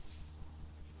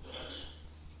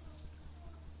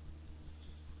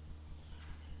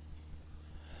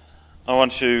I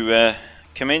want to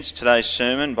commence today's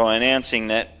sermon by announcing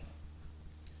that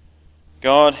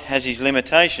God has his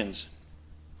limitations.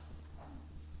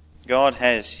 God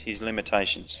has his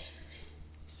limitations.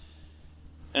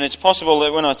 And it's possible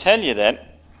that when I tell you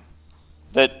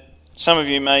that some of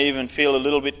you may even feel a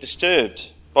little bit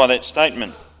disturbed by that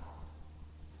statement.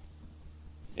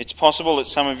 It's possible that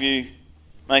some of you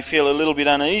may feel a little bit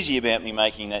uneasy about me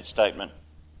making that statement.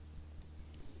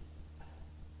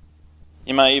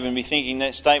 You may even be thinking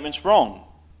that statement's wrong.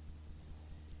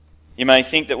 You may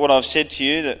think that what I've said to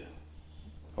you,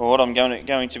 or what I'm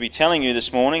going to be telling you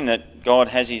this morning, that God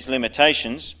has his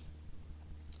limitations,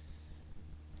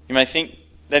 you may think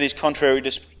that is contrary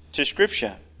to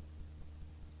Scripture.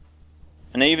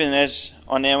 And even as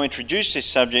I now introduce this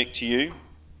subject to you,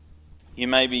 you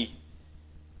may be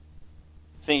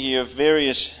thinking of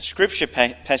various Scripture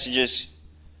passages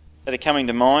that are coming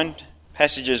to mind,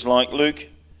 passages like Luke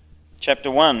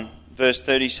chapter 1, verse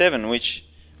 37, which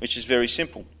is very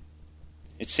simple.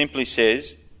 It simply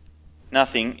says,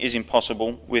 nothing is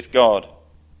impossible with God.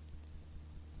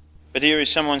 But here is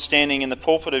someone standing in the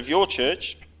pulpit of your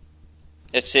church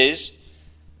that says,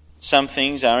 some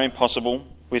things are impossible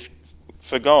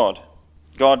for God.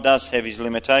 God does have his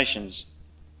limitations.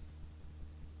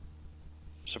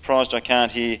 Surprised I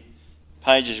can't hear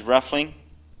pages ruffling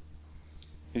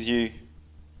with you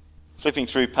flipping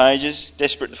through pages,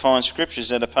 desperate to find scriptures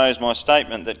that oppose my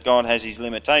statement that God has his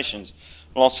limitations.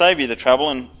 Well, I'll save you the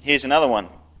trouble, and here's another one.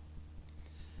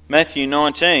 Matthew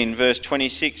 19, verse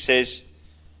 26 says,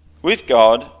 with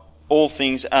God, all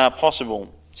things are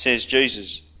possible, says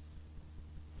Jesus.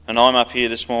 And I'm up here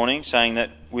this morning saying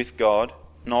that with God,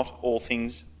 not all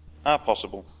things are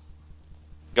possible.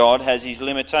 God has his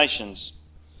limitations.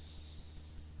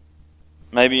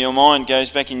 Maybe your mind goes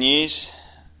back in years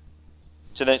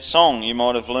to that song you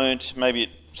might have learnt maybe at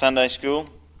Sunday school.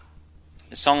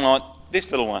 A song like this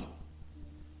little one.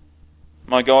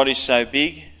 My God is so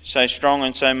big, so strong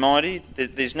and so mighty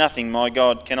that there's nothing my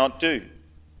God cannot do.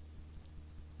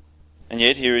 And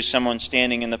yet here is someone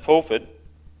standing in the pulpit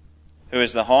who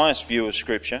has the highest view of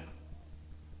Scripture,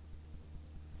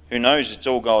 who knows it's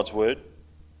all God's word.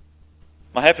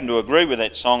 I happen to agree with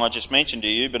that song I just mentioned to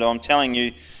you, but I'm telling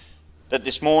you that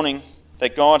this morning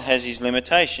that God has his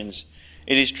limitations.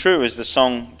 It is true, as the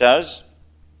song does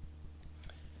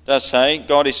say,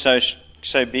 God is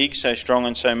so big, so strong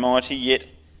and so mighty, yet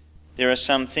there are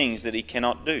some things that he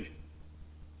cannot do.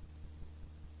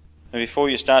 And before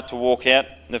you start to walk out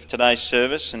of today's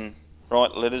service and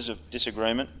write letters of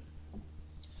disagreement,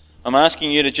 I'm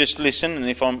asking you to just listen,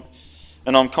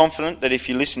 and I'm confident that if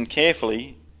you listen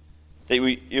carefully, that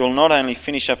you'll not only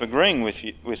finish up agreeing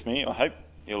with me, I hope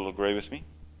you'll agree with me,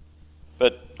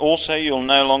 but also you'll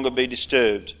no longer be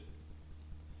disturbed.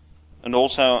 And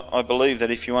also I believe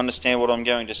that if you understand what I'm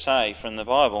going to say from the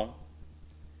Bible,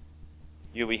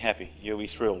 you'll be happy, you'll be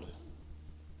thrilled.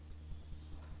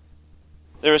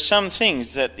 There are some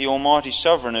things that the Almighty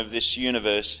Sovereign of this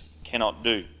universe cannot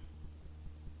do.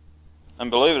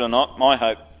 And believe it or not, my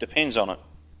hope depends on it.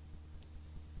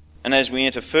 And as we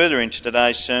enter further into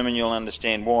today's sermon, you'll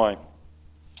understand why.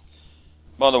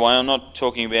 By the way, I'm not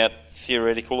talking about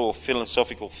theoretical or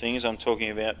philosophical things. I'm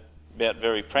talking about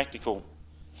very practical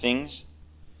things.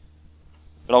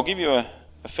 But I'll give you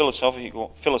a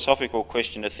philosophical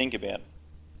question to think about.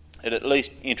 It at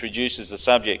least introduces the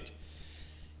subject.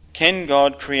 Can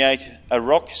God create a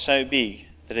rock so big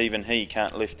that even he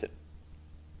can't lift it?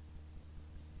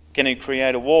 Can he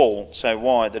create a wall so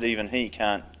wide that even he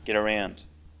can't get around?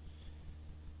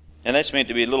 Now that's meant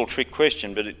to be a little trick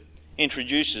question, but it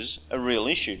introduces a real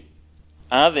issue.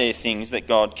 Are there things that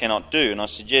God cannot do? And I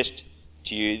suggest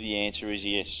to you the answer is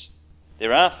yes.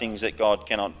 There are things that God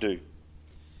cannot do.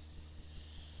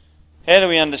 How do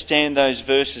we understand those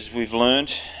verses we've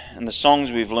learnt and the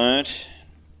songs we've learnt?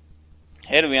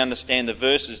 How do we understand the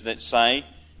verses that say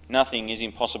nothing is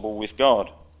impossible with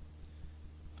God?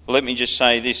 Well, let me just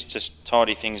say this to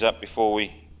tidy things up before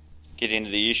we get into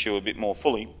the issue a bit more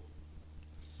fully.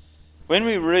 When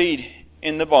we read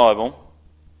in the Bible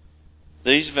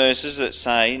these verses that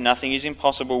say nothing is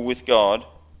impossible with God,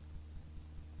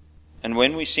 and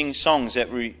when we sing songs that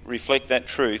reflect that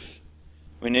truth,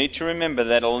 we need to remember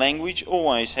that a language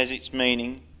always has its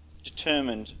meaning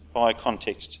determined by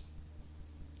context.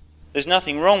 There's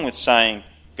nothing wrong with saying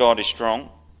God is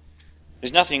strong.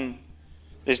 There's nothing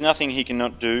he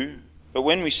cannot do. But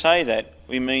when we say that,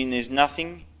 we mean there's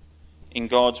nothing in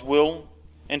God's will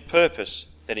and purpose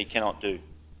that he cannot do.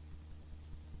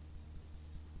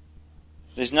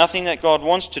 There's nothing that God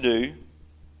wants to do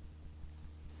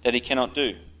that he cannot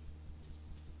do.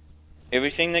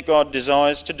 Everything that God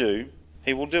desires to do,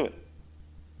 he will do it.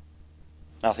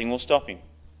 Nothing will stop him.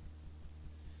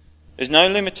 There's no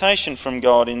limitation from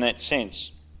God in that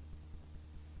sense.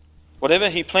 Whatever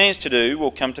he plans to do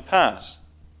will come to pass.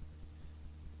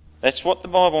 That's what the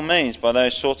Bible means by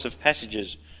those sorts of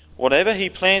passages. Whatever he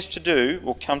plans to do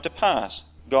will come to pass.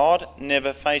 God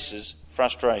never faces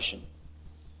frustration.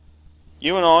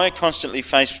 You and I are constantly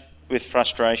faced with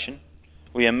frustration.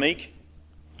 We are meek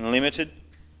and limited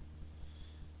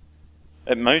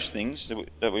at most things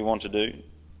that we want to do.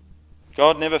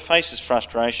 God never faces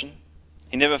frustration.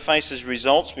 He never faces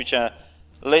results which are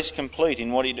less complete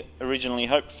in what he'd originally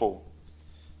hoped for.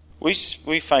 We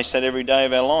face that every day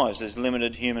of our lives as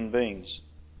limited human beings.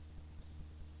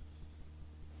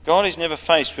 God is never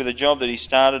faced with a job that he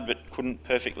started but couldn't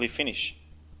perfectly finish.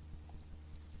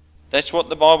 That's what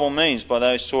the Bible means by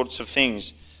those sorts of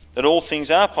things, that all things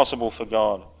are possible for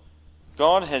God.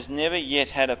 God has never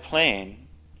yet had a plan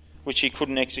which he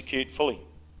couldn't execute fully.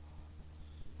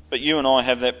 But you and I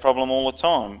have that problem all the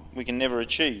time. We can never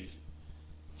achieve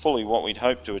fully what we'd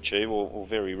hoped to achieve, or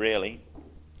very rarely.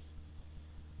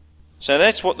 So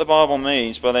that's what the Bible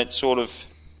means by that sort of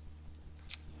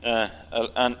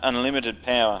unlimited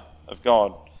power of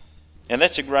God. Now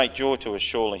that's a great joy to us,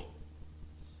 surely.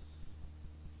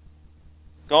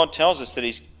 God tells us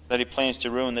that he plans to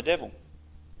ruin the devil.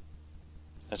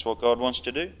 That's what God wants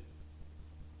to do.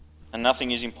 And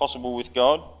nothing is impossible with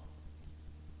God.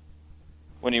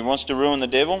 When he wants to ruin the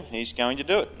devil, he's going to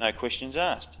do it, no questions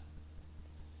asked.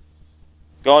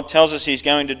 God tells us he's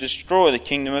going to destroy the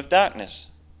kingdom of darkness.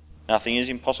 Nothing is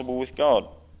impossible with God.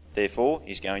 Therefore,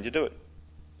 he's going to do it.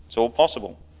 It's all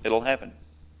possible. It'll happen.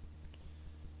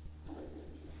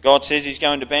 God says he's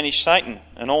going to banish Satan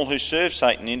and all who serve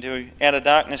Satan into outer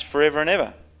darkness forever and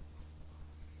ever.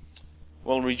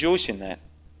 Well, rejoice in that.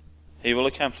 He will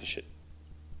accomplish it.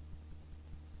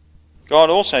 God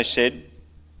also said,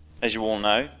 as you all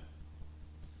know,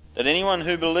 that anyone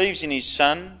who believes in his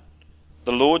Son,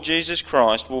 the Lord Jesus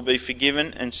Christ, will be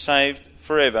forgiven and saved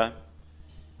forever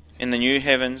in the new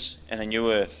heavens and the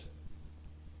new earth.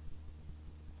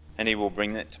 And he will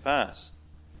bring that to pass.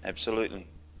 Absolutely.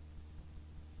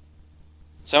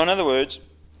 So in other words,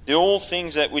 the all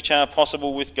things that which are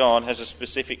possible with God has a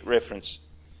specific reference.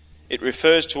 It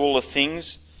refers to all the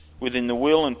things within the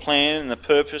will and plan and the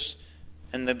purpose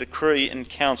and the decree and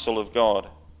counsel of God.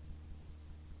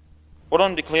 What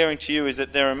I'm declaring to you is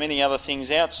that there are many other things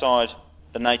outside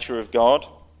the nature of God,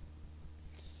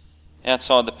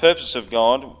 outside the purpose of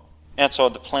God,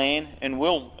 outside the plan and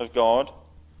will of God,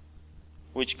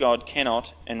 which God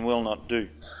cannot and will not do.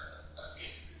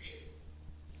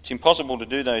 It's impossible to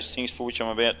do those things for which I'm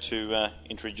about to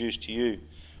introduce to you.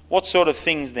 What sort of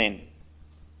things then?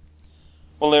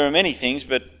 Well, there are many things,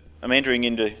 but I'm entering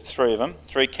into three of them,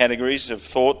 three categories of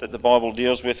thought that the Bible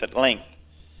deals with at length.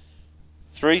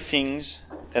 Three things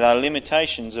that are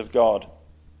limitations of God.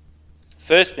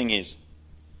 First thing is,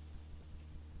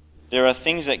 there are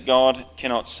things that God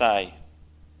cannot say.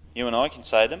 You and I can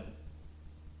say them,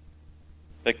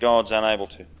 but God's unable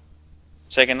to.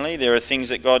 Secondly, there are things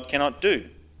that God cannot do.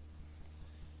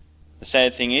 The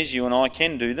sad thing is, you and I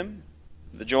can do them.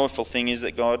 The joyful thing is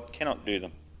that God cannot do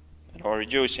them, and I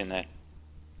rejoice in that.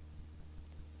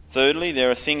 Thirdly,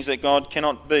 there are things that God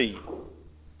cannot be.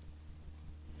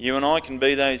 You and I can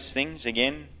be those things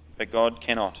again, but God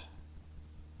cannot.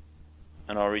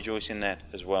 And I rejoice in that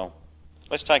as well.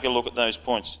 Let's take a look at those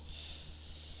points.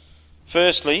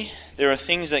 Firstly, there are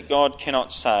things that God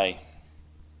cannot say,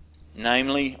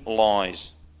 namely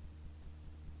lies.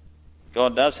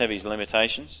 God does have his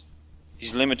limitations.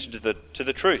 He's limited to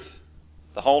the truth,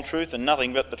 the whole truth and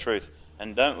nothing but the truth.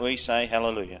 And don't we say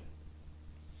hallelujah?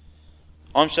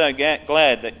 I'm so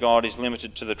glad that God is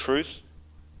limited to the truth.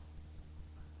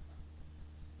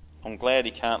 I'm glad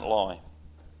he can't lie.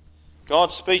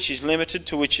 God's speech is limited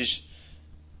to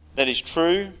that is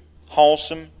true,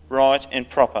 wholesome, right and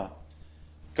proper.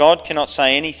 God cannot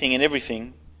say anything and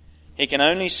everything. He can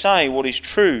only say what is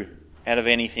true out of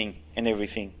anything and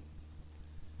everything.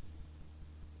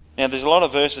 Now there's a lot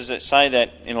of verses that say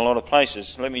that in a lot of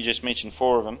places. Let me just mention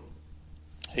four of them.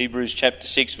 Hebrews chapter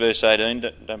 6 verse 18.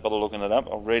 Don't bother looking it up.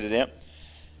 I'll read it out.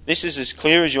 This is as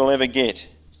clear as you'll ever get.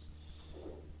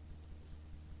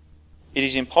 It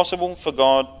is impossible for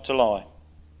God to lie.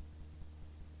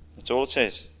 That's all it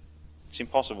says. It's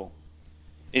impossible.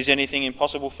 Is anything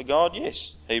impossible for God?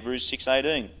 Yes. Hebrews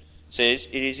 6:18 says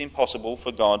it is impossible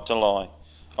for God to lie.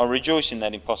 I rejoice in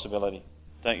that impossibility.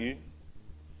 Don't you?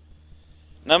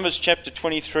 Numbers chapter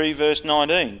 23 verse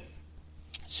 19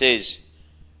 says,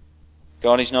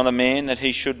 God is not a man that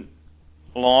he should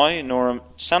lie, nor a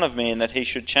son of man that he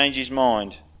should change his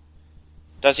mind.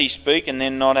 Does he speak and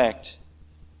then not act?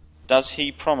 does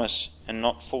he promise and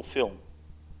not fulfill?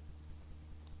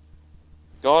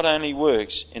 God only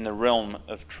works in the realm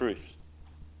of truth.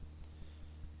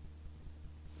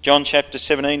 John chapter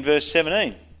 17 verse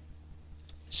 17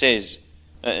 says,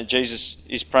 Jesus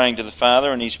is praying to the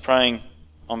Father, and he's praying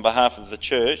on behalf of the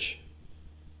church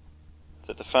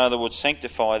that the Father would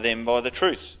sanctify them by the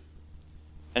truth.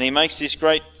 And he makes this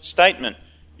great statement,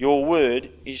 your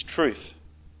word is truth.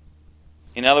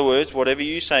 In other words, whatever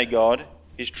you say, God,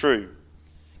 is true.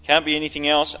 Can't be anything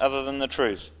else other than the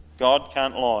truth. God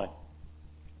can't lie.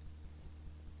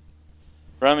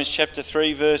 Romans chapter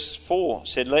 3 verse 4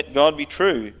 said, let God be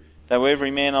true, though every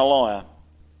man a liar.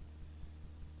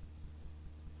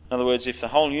 In other words, if the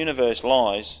whole universe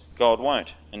lies, God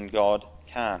won't, and God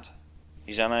can't.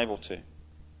 He's unable to.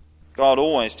 God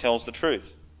always tells the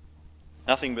truth.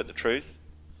 Nothing but the truth.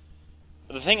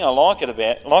 But the thing I like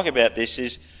about this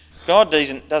is God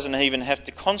doesn't even have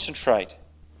to concentrate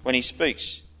when he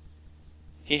speaks.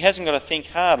 He hasn't got to think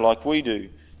hard like we do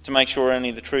to make sure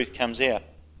only the truth comes out.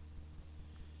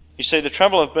 You see, the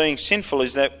trouble of being sinful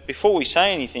is that before we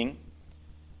say anything,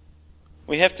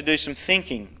 we have to do some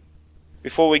thinking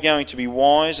before we're going to be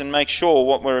wise and make sure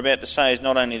what we're about to say is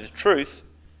not only the truth,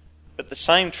 but the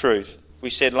same truth we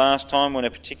said last time when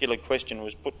a particular question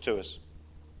was put to us.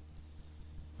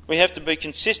 We have to be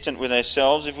consistent with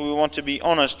ourselves if we want to be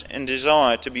honest and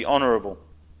desire to be honourable.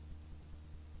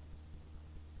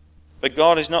 But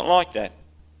God is not like that.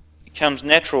 It comes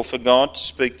natural for God to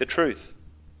speak the truth.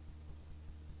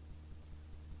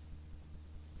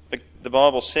 But the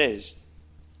Bible says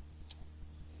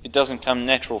it doesn't come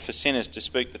natural for sinners to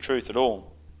speak the truth at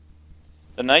all.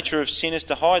 The nature of sin is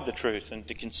to hide the truth and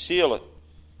to conceal it,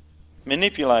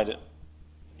 manipulate it,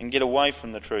 and get away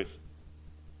from the truth.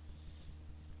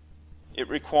 It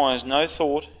requires no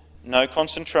thought, no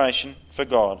concentration for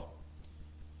God.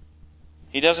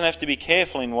 He doesn't have to be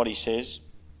careful in what he says.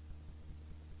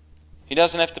 He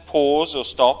doesn't have to pause or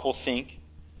stop or think,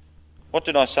 what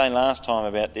did I say last time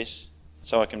about this,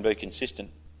 so I can be consistent?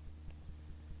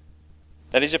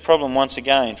 That is a problem once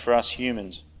again for us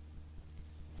humans.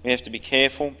 We have to be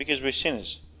careful because we're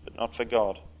sinners, but not for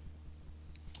God.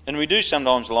 And we do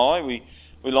sometimes lie. We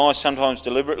lie sometimes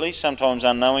deliberately, sometimes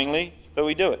unknowingly, but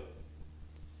we do it.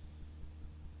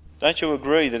 Don't you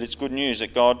agree that it's good news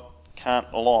that God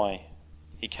can't lie?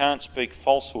 He can't speak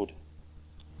falsehood.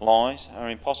 Lies are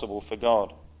impossible for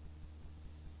God.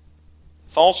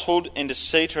 Falsehood and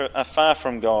deceit are far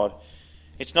from God.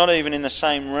 It's not even in the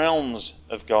same realms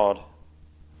of God.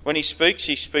 When he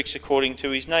speaks according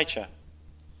to his nature.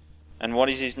 And what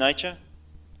is his nature?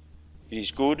 It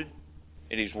is good,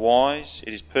 it is wise,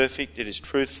 it is perfect, it is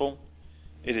truthful,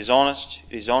 it is honest,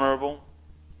 it is honourable,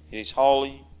 it is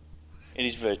holy, it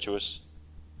is virtuous.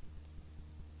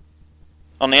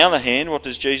 On the other hand, what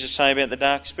does Jesus say about the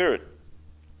dark spirit?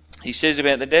 He says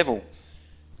about the devil,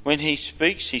 when he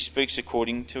speaks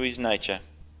according to his nature.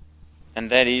 And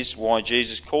that is why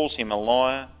Jesus calls him a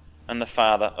liar and the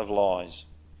father of lies.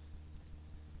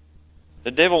 The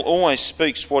devil always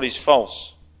speaks what is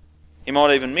false. He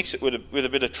might even mix it with a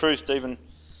bit of truth to even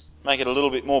make it a little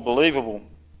bit more believable,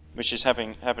 which is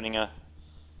happening in a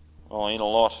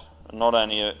lot, not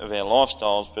only of our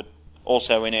lifestyles, but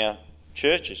also in our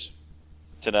churches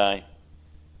today.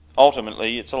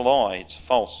 Ultimately, it's a lie, it's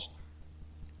false.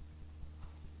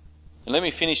 And let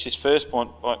me finish this first point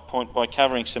by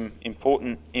covering some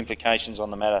important implications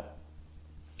on the matter.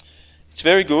 It's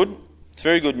very good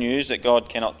news that God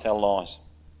cannot tell lies.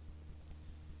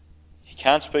 He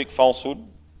can't speak falsehood.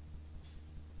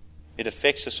 It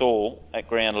affects us all at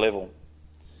ground level.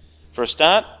 For a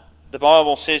start, the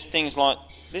Bible says things like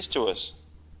this to us.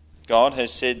 God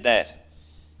has said that.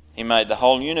 He made the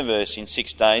whole universe in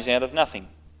 6 days out of nothing.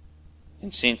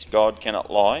 And since God cannot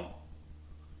lie,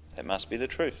 that must be the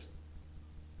truth.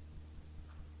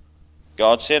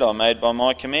 God said, I made by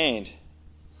my command.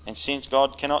 And since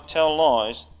God cannot tell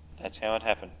lies, that's how it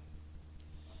happened.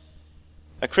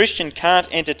 A Christian can't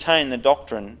entertain the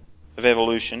doctrine of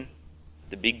evolution,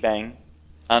 the Big Bang,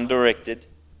 undirected,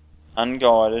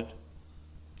 unguided,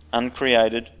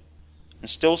 uncreated, and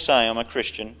still say I'm a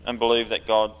Christian and believe that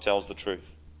God tells the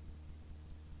truth.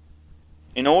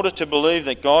 In order to believe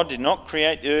that God did not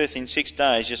create the earth in 6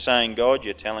 days, you're saying, God,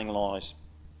 you're telling lies.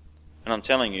 And I'm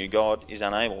telling you, God is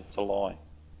unable to lie.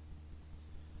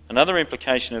 Another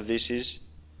implication of this is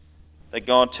that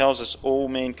God tells us all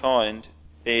mankind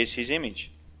bears his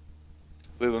image.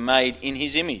 We were made in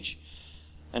his image.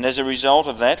 And as a result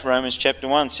of that, Romans chapter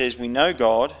 1 says we know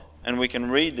God and we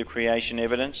can read the creation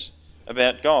evidence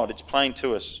about God. It's plain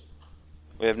to us.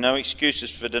 We have no excuses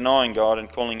for denying God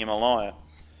and calling him a liar.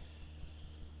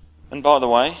 And by the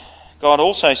way, God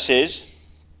also says,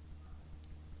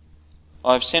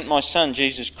 I have sent my Son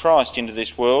Jesus Christ into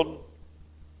this world,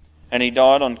 and he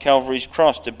died on Calvary's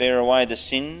cross to bear away the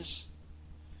sins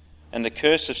and the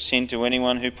curse of sin to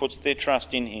anyone who puts their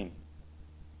trust in him.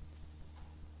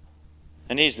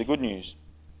 And here's the good news,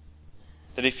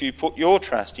 that if you put your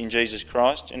trust in Jesus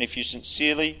Christ, and if you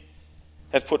sincerely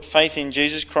have put faith in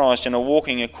Jesus Christ and are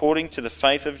walking according to the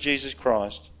faith of Jesus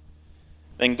Christ,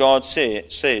 then God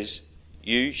says,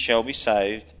 you shall be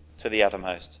saved to the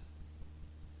uttermost.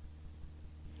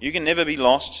 You can never be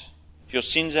lost. Your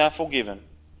sins are forgiven.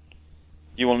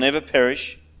 You will never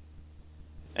perish.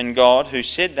 And God, who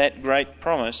said that great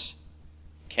promise,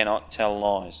 cannot tell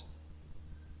lies.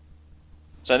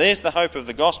 So there's the hope of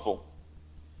the gospel.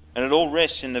 And it all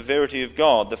rests in the verity of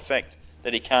God, the fact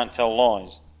that he can't tell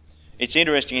lies. It's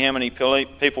interesting how many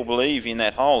people believe in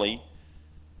that holy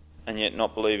and yet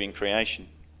not believe in creation.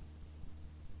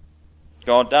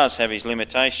 God does have his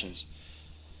limitations.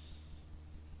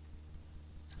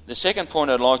 The second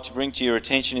point I'd like to bring to your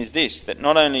attention is this, that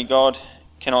not only God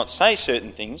cannot say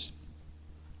certain things,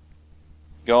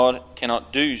 God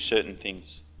cannot do certain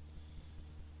things.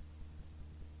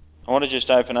 I want to just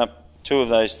open up two of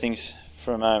those things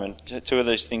for a moment, two of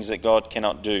those things that God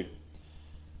cannot do.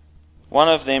 One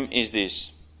of them is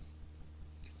this,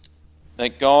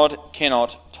 that God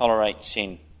cannot tolerate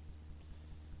sin.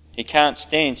 He can't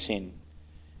stand sin.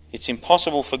 It's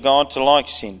impossible for God to like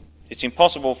sin. It's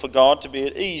impossible for God to be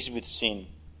at ease with sin.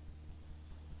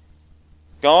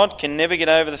 God can never get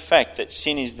over the fact that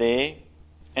sin is there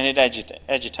and it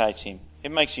agitates him.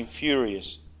 It makes him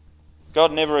furious.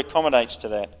 God never accommodates to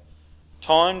that.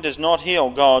 Time does not heal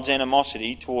God's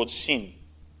animosity towards sin.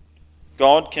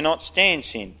 God cannot stand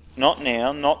sin. Not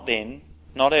now, not then,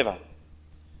 not ever.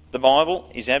 The Bible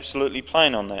is absolutely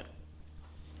plain on that.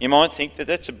 You might think that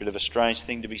that's a bit of a strange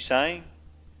thing to be saying,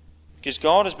 because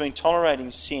God has been tolerating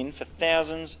sin for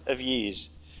thousands of years.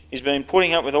 He's been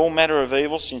putting up with all manner of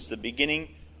evil since the beginning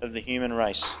of the human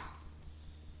race.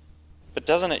 But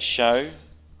doesn't it show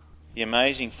the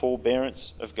amazing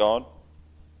forbearance of God,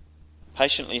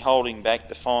 patiently holding back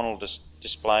the final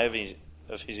display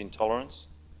of his intolerance?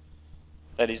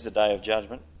 That is the day of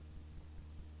judgment.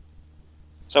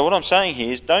 So what I'm saying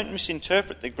here is, don't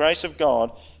misinterpret the grace of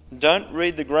God. Don't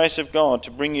read the grace of God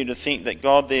to bring you to think that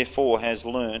God therefore has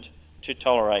learnt to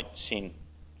tolerate sin.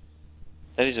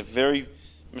 That is the very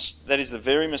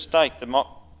mistake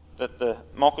that the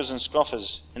mockers and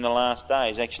scoffers in the last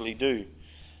days actually do.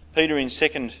 Peter in 2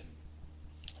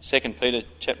 Peter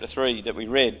chapter 3 that we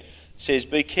read says,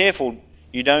 be careful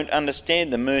you don't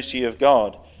understand the mercy of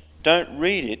God. Don't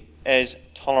read it as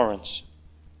tolerance.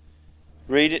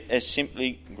 Read it as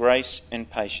simply grace and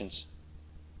patience.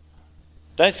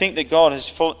 Don't think that God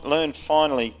has learned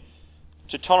finally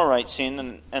to tolerate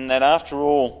sin and that after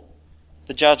all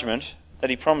the judgment that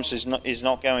he promises is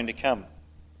not going to come.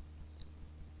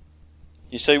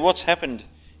 You see, what's happened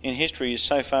in history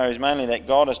so far is mainly that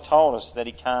God has told us that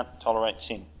he can't tolerate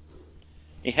sin.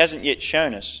 He hasn't yet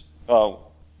shown us.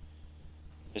 Well,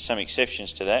 there's some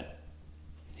exceptions to that.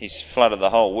 He's flooded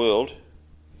the whole world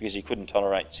because he couldn't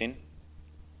tolerate sin.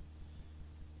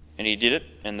 And he did it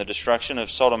in the destruction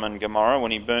of Sodom and Gomorrah when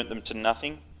he burnt them to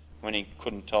nothing, when he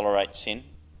couldn't tolerate sin.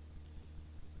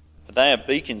 But they are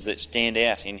beacons that stand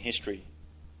out in history.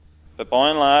 But by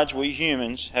and large, we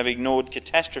humans have ignored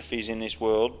catastrophes in this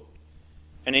world,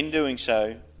 and in doing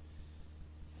so,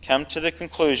 come to the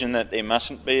conclusion that there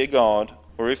mustn't be a God,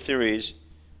 or if there is,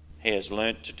 he has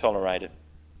learnt to tolerate it.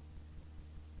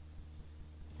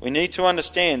 We need to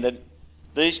understand that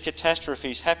these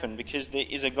catastrophes happen because there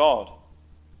is a God,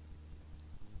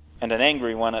 and an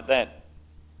angry one at that.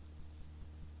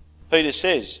 Peter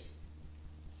says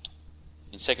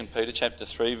in 2 Peter chapter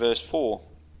 3 verse 4,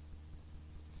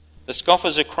 the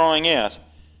scoffers are crying out,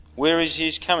 where is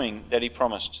his coming that he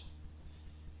promised?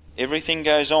 Everything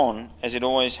goes on as it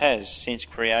always has since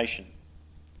creation.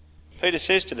 Peter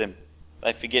says to them,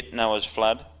 they forget Noah's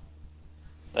flood.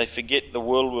 They forget the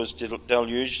world was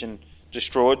deluged and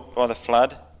destroyed by the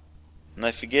flood. And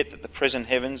they forget that the present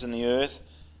heavens and the earth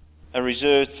are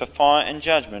reserved for fire and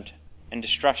judgment and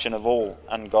destruction of all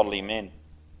ungodly men.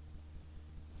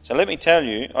 So let me tell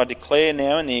you, I declare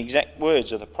now in the exact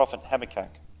words of the prophet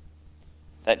Habakkuk,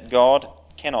 that God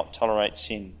cannot tolerate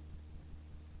sin.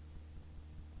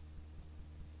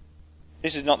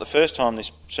 This is not the first time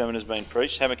this sermon has been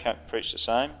preached. Habakkuk preached the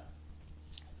same.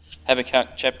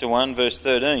 Habakkuk chapter 1 verse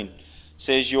 13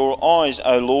 says, your eyes,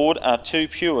 O Lord, are too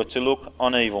pure to look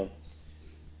on evil.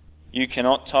 You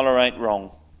cannot tolerate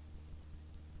wrong.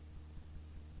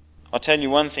 I tell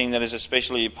you one thing that is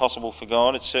especially impossible for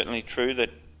God. It's certainly true that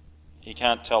he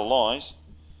can't tell lies.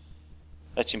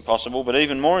 That's impossible. But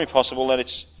even more impossible that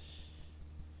it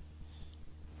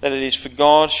is for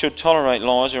God should tolerate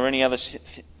lies or any other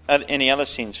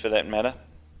sins for that matter.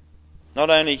 Not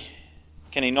only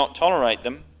can he not tolerate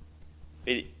them,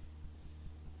 but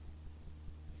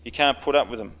he can't put up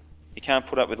with them. He can't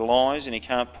put up with lies, and he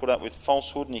can't put up with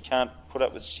falsehood, and he can't put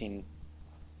up with sin.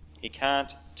 He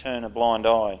can't turn a blind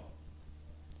eye.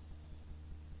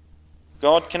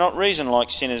 God cannot reason like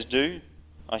sinners do.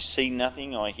 I see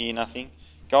nothing, I hear nothing.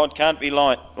 God can't be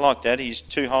like that. He's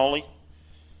too holy.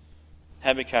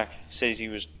 Habakkuk says he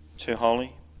was too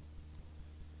holy.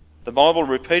 The Bible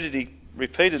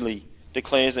repeatedly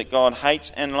declares that God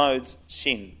hates and loathes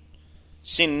sin.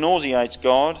 Sin nauseates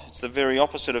God. It's the very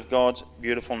opposite of God's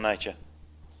beautiful nature.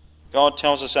 God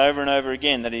tells us over and over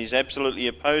again that he is absolutely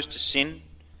opposed to sin,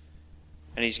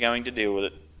 and he's going to deal with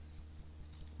it.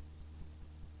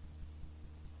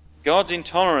 God's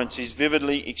intolerance is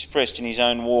vividly expressed in his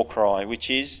own war cry,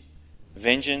 which is,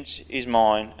 "Vengeance is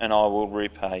mine, and I will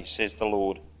repay, says the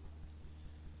Lord."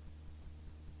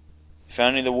 If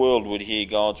only the world would hear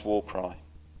God's war cry.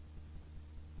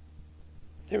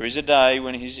 There is a day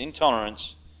when his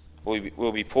intolerance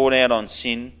will be poured out on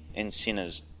sin and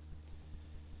sinners.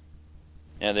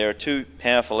 Now, there are two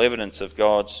powerful evidence of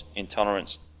God's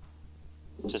intolerance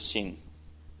to sin.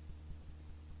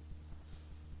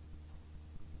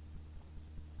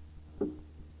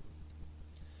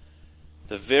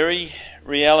 The very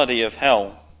reality of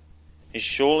hell is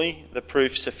surely the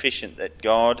proof sufficient that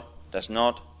God does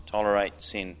not tolerate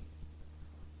sin.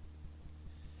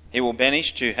 He will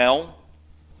banish to hell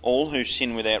all who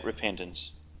sin without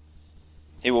repentance.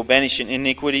 He will banish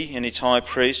iniquity and its high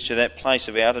priest to that place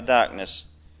of outer darkness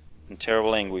and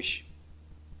terrible anguish.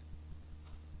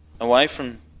 Away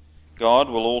from God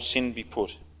will all sin be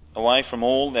put, away from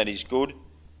all that is good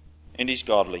and is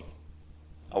godly.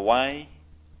 Away.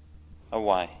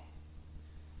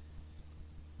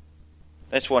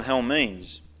 That's what hell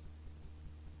means.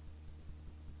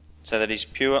 So that his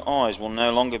pure eyes will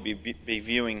no longer be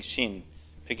viewing sin,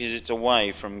 because it's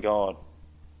away from God.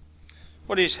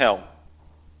 What is hell?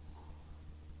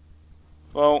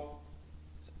 Well,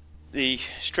 the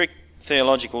strict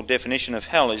theological definition of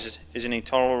hell is an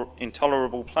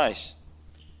intolerable place,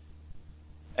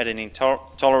 at an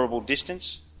intolerable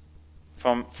distance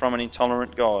from an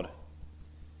intolerant God,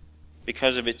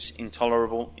 because of its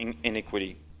intolerable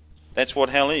iniquity. That's what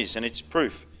hell is, and it's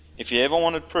proof. If you ever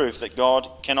wanted proof that God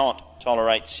cannot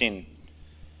tolerate sin.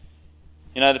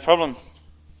 You know, the problem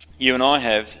you and I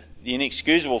have, the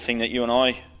inexcusable thing that you and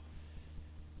I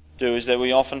do, is that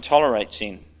we often tolerate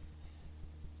sin.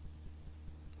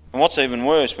 And what's even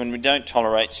worse, when we don't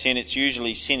tolerate sin, it's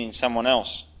usually sin in someone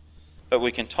else, but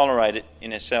we can tolerate it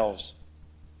in ourselves.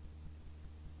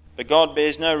 But God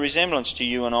bears no resemblance to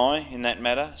you and I in that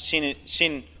matter.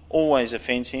 Sin always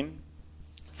offends him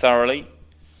thoroughly.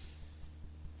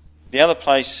 The other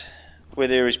place where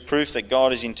there is proof that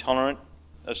God is intolerant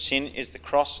of sin is the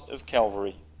cross of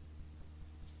Calvary.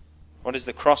 What is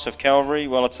the cross of Calvary?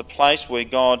 Well, it's a place where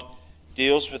God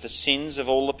deals with the sins of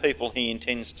all the people he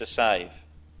intends to save.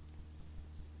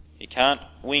 He can't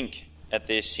wink at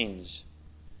their sins.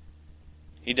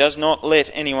 He does not let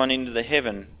anyone into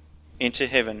heaven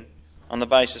on the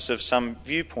basis of some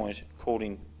viewpoint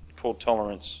called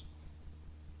tolerance.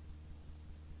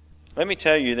 Let me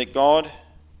tell you that God,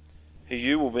 who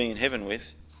you will be in heaven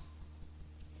with,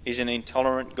 is an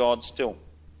intolerant God still.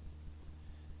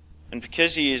 And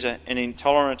because he is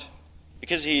intolerant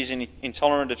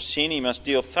of sin, he must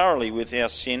deal thoroughly with our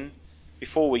sin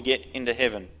before we get into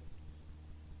heaven.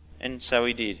 And so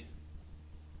he did.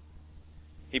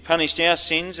 He punished our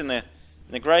sins in the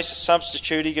gracious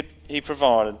substitute he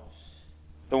provided,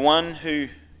 the one who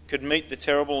could meet the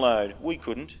terrible load. We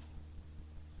couldn't.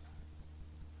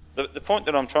 The point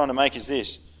that I'm trying to make is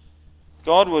this.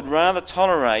 God would rather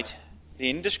tolerate the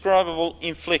indescribable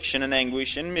infliction and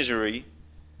anguish and misery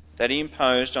that he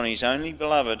imposed on his only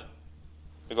beloved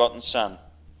begotten Son.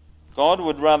 God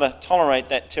would rather tolerate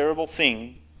that terrible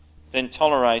thing than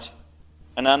tolerate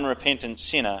an unrepentant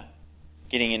sinner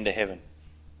getting into heaven.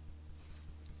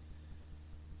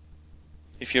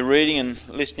 If you're reading and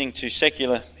listening to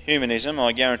secular humanism,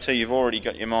 I guarantee you've already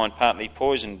got your mind partly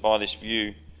poisoned by this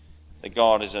view that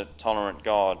God is a tolerant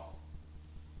God.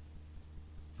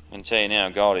 I can tell you now,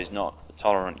 God is not a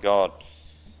tolerant God.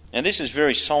 Now, this is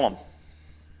very solemn.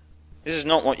 This is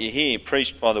not what you hear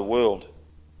preached by the world.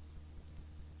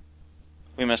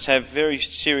 We must have very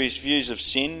serious views of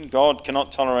sin. God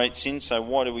cannot tolerate sin, so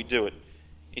why do we do it?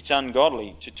 It's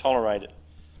ungodly to tolerate it.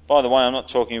 By the way, I'm not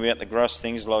talking about the gross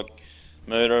things like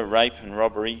murder, rape and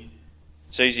robbery,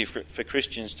 It's easy for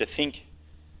Christians to think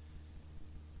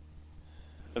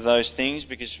of those things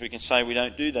because we can say we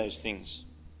don't do those things.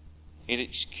 It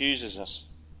excuses us.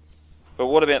 But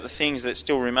what about the things that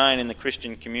still remain in the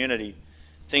Christian community?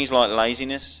 Things like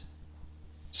laziness,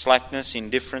 slackness,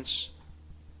 indifference,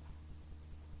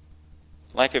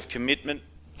 lack of commitment,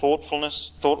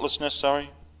 thoughtlessness,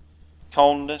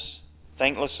 coldness,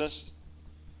 thanklessness,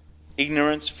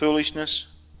 ignorance, foolishness,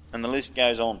 and the list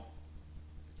goes on.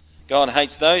 God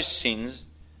hates those sins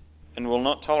and will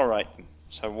not tolerate them,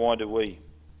 so why do we?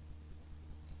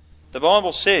 The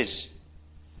Bible says,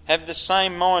 have the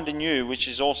same mind in you which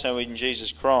is also in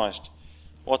Jesus Christ.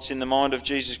 What's in the mind of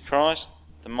Jesus Christ?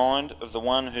 The mind of the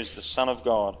one who's the Son of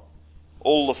God.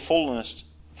 All the fullness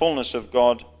of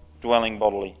God dwelling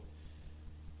bodily.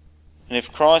 And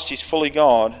if Christ is fully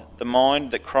God, the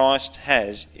mind that Christ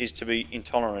has is to be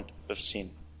intolerant of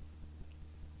sin.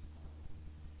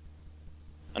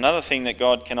 Another thing that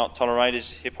God cannot tolerate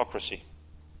is hypocrisy.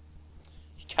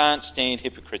 He can't stand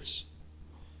hypocrites.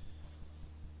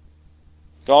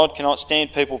 God cannot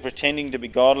stand people pretending to be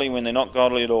godly when they're not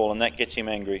godly at all, and that gets him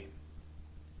angry.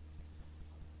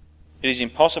 It is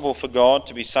impossible for God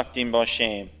to be sucked in by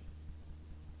sham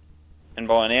and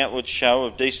by an outward show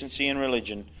of decency and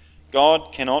religion.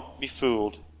 God cannot be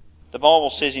fooled. The Bible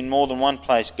says in more than one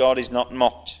place, God is not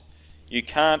mocked. You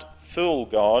can't fool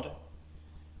God.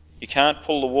 You can't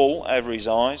pull the wool over his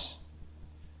eyes.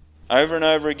 Over and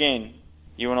over again,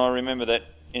 you and I remember that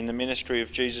in the ministry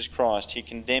of Jesus Christ, he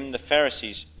condemned the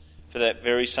Pharisees for that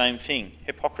very same thing,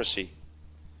 hypocrisy.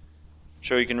 I'm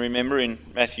sure you can remember in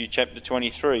Matthew chapter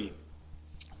 23.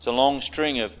 It's a long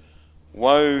string of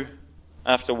woe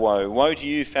after woe. Woe to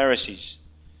you, Pharisees,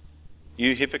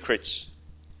 you hypocrites.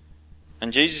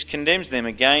 And Jesus condemns them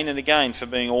again and again for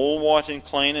being all white and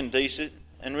clean and decent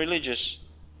and religious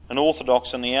and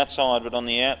orthodox on the outside, but on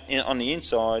the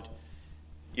inside,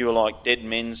 you are like dead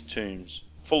men's tombs,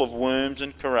 full of worms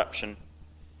and corruption.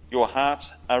 Your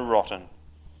hearts are rotten.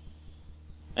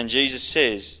 And Jesus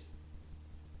says,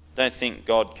 don't think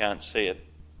God can't see it.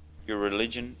 Your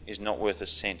religion is not worth a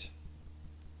cent.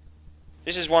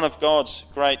 This is one of God's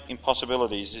great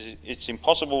impossibilities. It's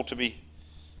impossible to be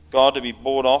God to be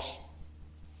bought off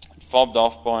and fobbed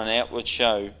off by an outward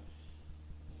show.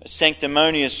 A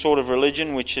sanctimonious sort of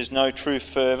religion which has no true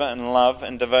fervour and love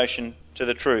and devotion to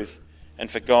the truth and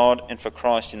for God and for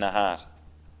Christ in the heart.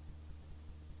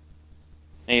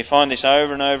 Now you find this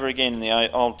over and over again in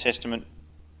the Old Testament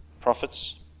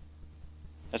prophets.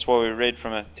 That's why we read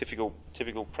from a typical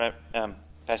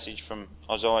passage from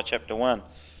Isaiah chapter 1.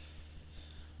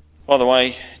 By the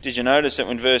way, did you notice that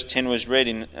when verse 10 was read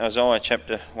in Isaiah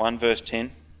chapter 1, verse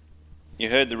 10, you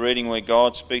heard the reading where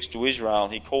God speaks to Israel.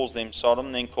 He calls them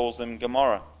Sodom, then calls them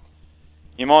Gomorrah.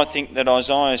 You might think that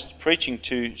Isaiah is preaching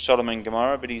to Sodom and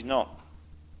Gomorrah, but he's not.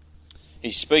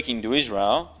 He's speaking to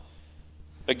Israel,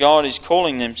 but God is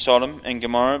calling them Sodom and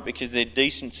Gomorrah because their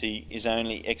decency is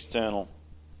only external.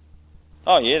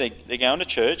 Oh yeah, they're going to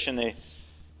church and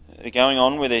they're going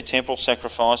on with their temple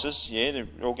sacrifices. Yeah, they're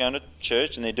all going to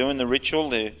church and they're doing the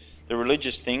ritual, the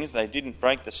religious things. They didn't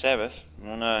break the Sabbath.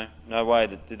 Well, no way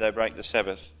did they break the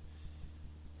Sabbath.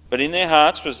 But in their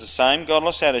hearts was the same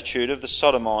godless attitude of the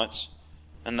Sodomites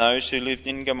and those who lived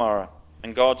in Gomorrah.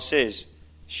 And God says,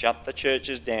 shut the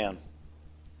churches down.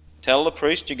 Tell the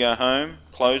priest to go home,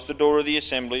 close the door of the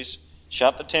assemblies,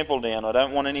 shut the temple down. I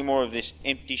don't want any more of this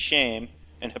empty sham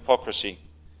and hypocrisy.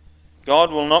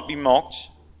 God will not be mocked.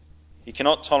 He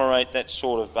cannot tolerate that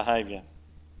sort of behaviour.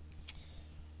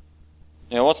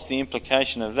 Now, what's the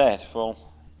implication of that? Well,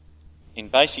 in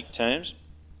basic terms,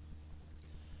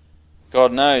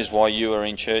 God knows why you are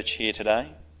in church here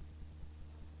today,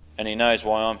 and he knows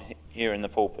why I'm here in the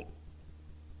pulpit.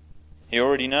 He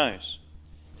already knows.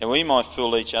 Now, we might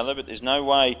fool each other, but there's no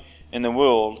way in the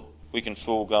world we can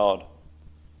fool God.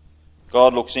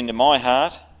 God looks into my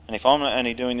heart, and if I'm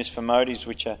only doing this for motives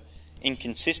which are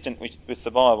inconsistent with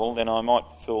the Bible, then I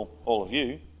might fool all of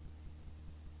you.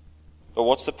 But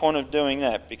what's the point of doing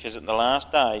that? Because at the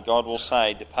last day, God will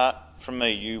say, depart from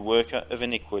me, you worker of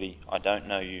iniquity. I don't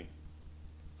know you.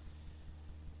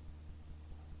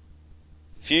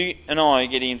 If you and I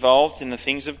get involved in the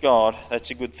things of God, that's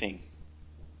a good thing.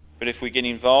 But if we get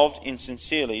involved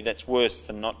insincerely, that's worse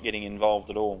than not getting involved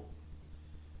at all.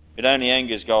 It only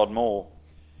angers God more.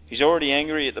 He's already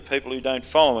angry at the people who don't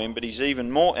follow him, but he's even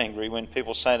more angry when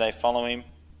people say they follow him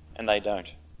and they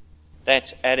don't.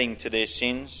 That's adding to their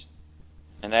sins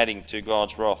and adding to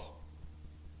God's wrath.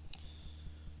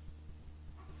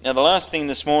 Now, the last thing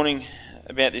this morning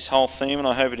about this whole theme, and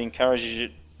I hope it encourages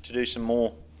you to do some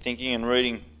more thinking and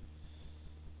reading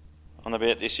on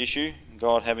about this issue,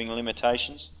 God having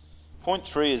limitations. Point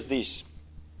 3 is this: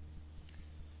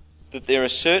 that there are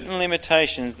certain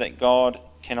limitations that God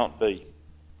cannot be.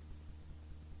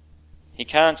 He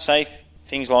can't say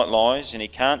things like lies, and he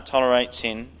can't tolerate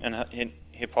sin and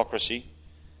hypocrisy.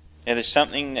 Now there's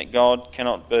something that God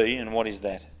cannot be, and what is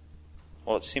that?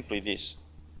 Well, it's simply this.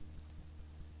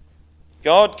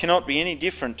 God cannot be any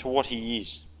different to what he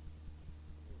is.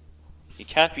 He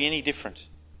can't be any different.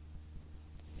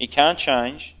 He can't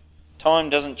change. Time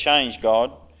doesn't change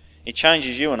God. It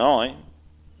changes you and I.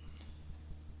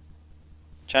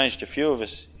 Changed a few of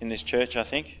us in this church, I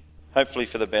think. Hopefully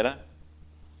for the better.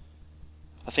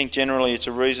 I think generally it's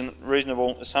a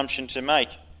reasonable assumption to make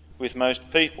with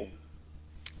most people.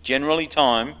 Generally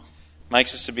time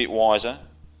makes us a bit wiser.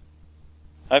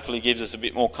 Hopefully gives us a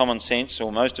bit more common sense,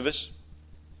 or most of us.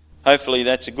 Hopefully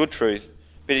that's a good truth.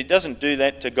 But it doesn't do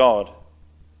that to God.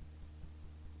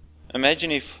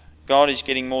 Imagine if God is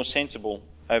getting more sensible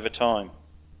over time.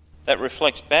 That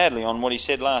reflects badly on what he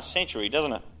said last century,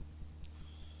 doesn't it?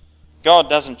 God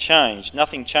doesn't change.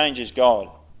 Nothing changes God.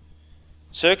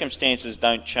 Circumstances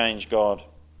don't change God.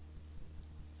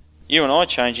 You and I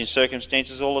change in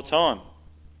circumstances all the time.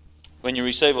 When you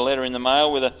receive a letter in the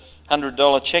mail with a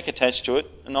 $100 cheque attached to it,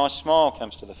 a nice smile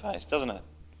comes to the face, doesn't it?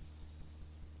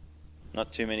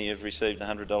 Not too many have received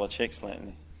 $100 cheques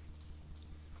lately.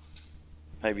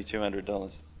 Maybe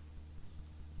 $200.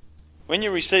 When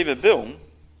you receive a bill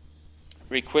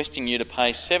requesting you to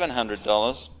pay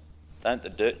 $700,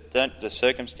 don't the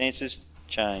circumstances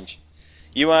change?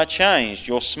 You are changed.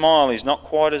 Your smile is not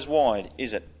quite as wide,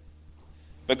 is it?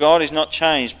 But God is not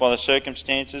changed by the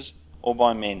circumstances or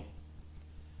by men.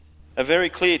 A very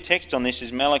clear text on this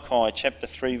is Malachi chapter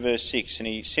 3 verse 6, and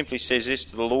he simply says this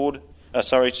to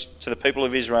the people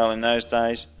of Israel in those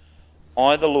days: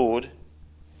 I, the Lord,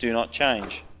 do not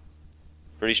change.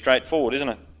 Pretty straightforward, isn't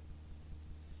it?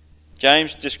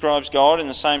 James describes God in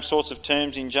the same sorts of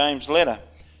terms in James' letter,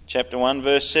 chapter 1,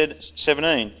 verse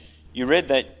 17.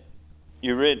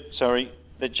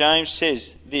 That James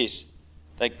says this,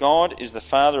 that God is the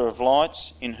Father of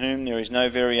lights, in whom there is no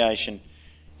variation.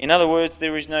 In other words,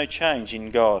 there is no change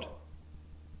in God.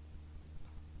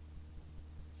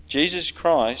 Jesus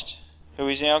Christ, who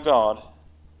is our God,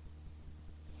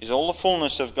 is all the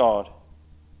fullness of God.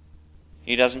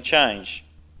 He doesn't change.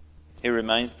 He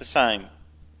remains the same.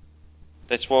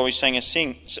 That's why we sang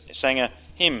a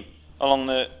hymn along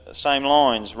the same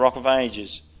lines, Rock of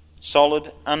Ages.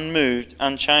 Solid, unmoved,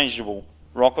 unchangeable,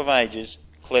 Rock of Ages,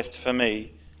 cleft for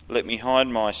me, let me hide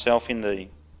myself in thee.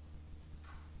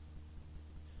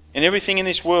 In everything in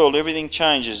this world, everything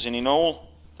changes, and in all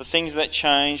the things that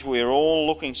change, we are all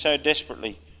looking so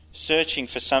desperately, searching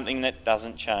for something that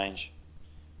doesn't change.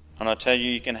 And I tell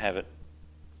you, you can have it.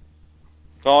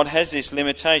 God has this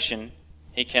limitation,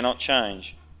 he cannot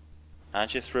change.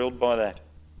 Aren't you thrilled by that?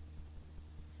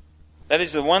 That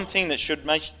is the one thing that should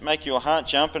make your heart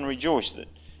jump and rejoice,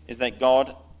 is that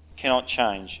God cannot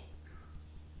change.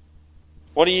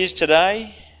 What he is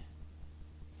today,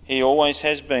 he always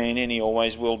has been and he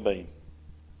always will be.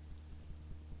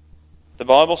 The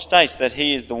Bible states that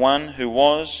he is the one who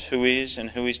was, who is, and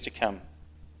who is to come.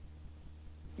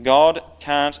 God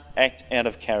can't act out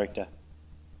of character.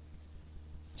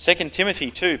 2 Timothy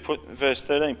 2, verse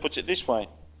 13, puts it this way: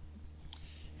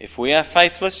 if we are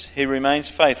faithless, he remains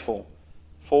faithful,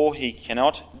 for he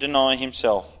cannot deny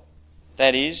himself.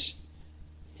 That is,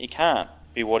 he can't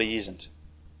be what he isn't.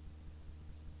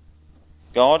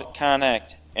 God can't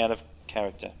act out of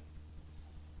character.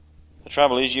 The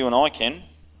trouble is, you and I can,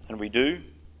 and we do.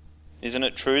 Isn't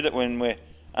it true that when we're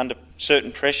under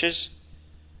certain pressures,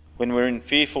 when we're in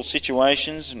fearful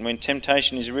situations, and when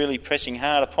temptation is really pressing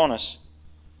hard upon us,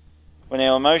 when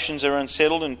our emotions are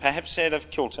unsettled and perhaps out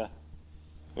of kilter,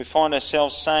 we find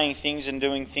ourselves saying things and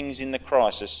doing things in the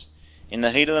crisis, in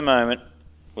the heat of the moment,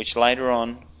 which later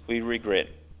on we regret.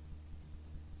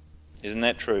 Isn't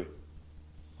that true?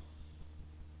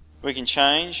 We can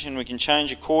change, and we can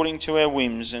change according to our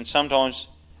whims, and sometimes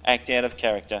act out of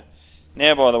character.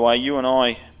 Now, by the way, you and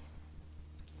I,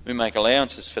 we make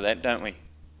allowances for that, don't we?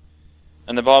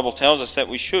 And the Bible tells us that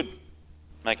we should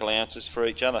make allowances for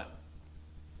each other.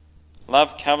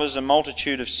 Love covers a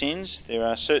multitude of sins. There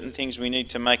are certain things we need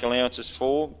to make allowances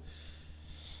for.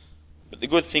 But the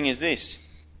good thing is this: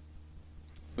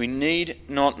 we need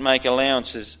not make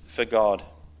allowances for God,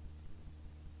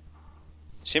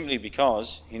 simply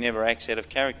because he never acts out of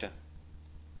character.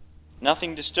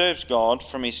 Nothing disturbs God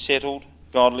from his settled,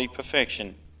 godly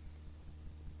perfection.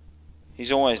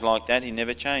 He's always like that. He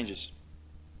never changes.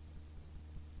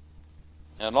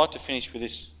 Now, I'd like to finish with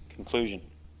this conclusion.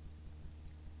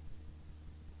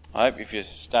 I hope if you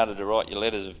started to write your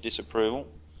letters of disapproval,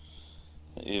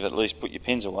 that you've at least put your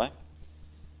pens away.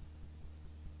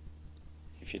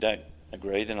 If you don't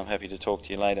agree, then I'm happy to talk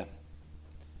to you later.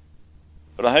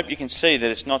 But I hope you can see that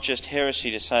it's not just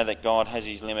heresy to say that God has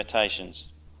his limitations.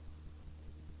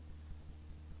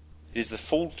 It is the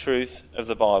full truth of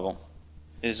the Bible.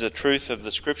 It is the truth of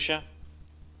the Scripture.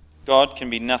 God can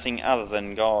be nothing other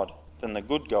than God, than the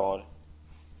good God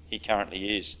he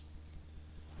currently is.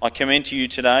 I commend to you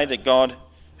today that God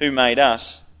who made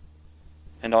us,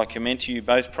 and I commend to you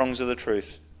both prongs of the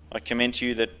truth. I commend to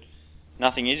you that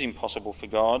nothing is impossible for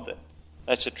God.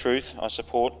 That's a truth I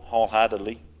support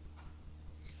wholeheartedly.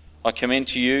 I commend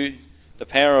to you the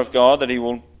power of God, that he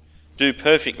will do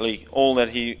perfectly all that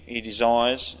he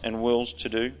desires and wills to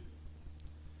do.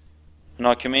 And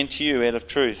I commend to you out of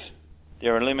truth,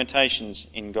 there are limitations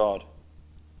in God.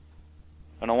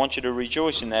 And I want you to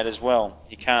rejoice in that as well.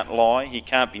 He can't lie, he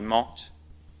can't be mocked,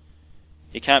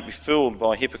 he can't be fooled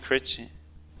by hypocrites,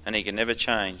 and he can never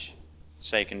change,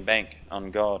 so you can bank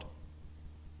on God.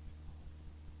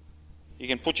 You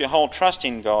can put your whole trust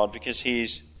in God because he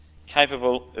is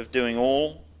capable of doing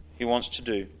all he wants to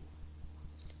do.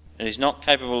 And he's not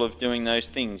capable of doing those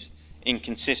things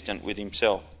inconsistent with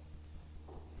himself.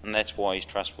 And that's why he's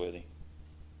trustworthy.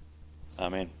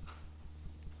 Amen.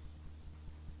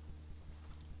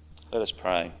 Let us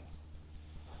pray.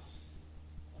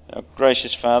 Our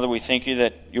gracious Father, we thank you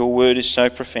that your word is so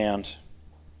profound,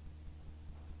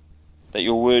 that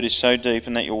your word is so deep,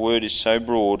 and that your word is so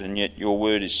broad, and yet your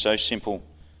word is so simple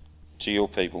to your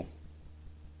people.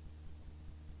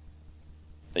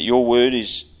 That your word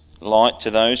is light to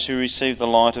those who receive the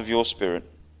light of your Spirit.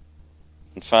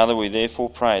 And Father, we therefore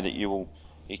pray that you will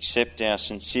accept our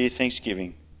sincere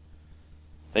thanksgiving,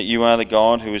 that you are the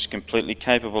God who is completely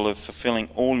capable of fulfilling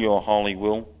all your holy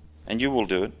will, and you will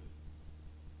do it.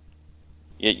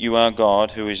 Yet you are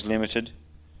God who is limited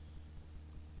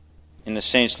in the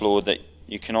sense, Lord, that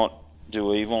you cannot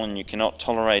do evil and you cannot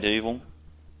tolerate evil,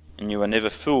 and you are never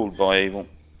fooled by evil.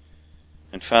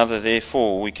 And Father,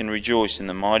 therefore, we can rejoice in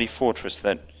the mighty fortress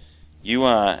that you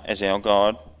are as our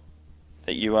God,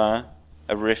 that you are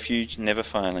a refuge never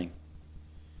failing.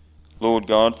 Lord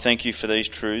God, thank you for these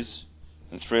truths,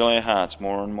 and thrill our hearts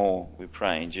more and more, we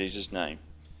pray in Jesus' name.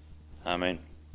 Amen.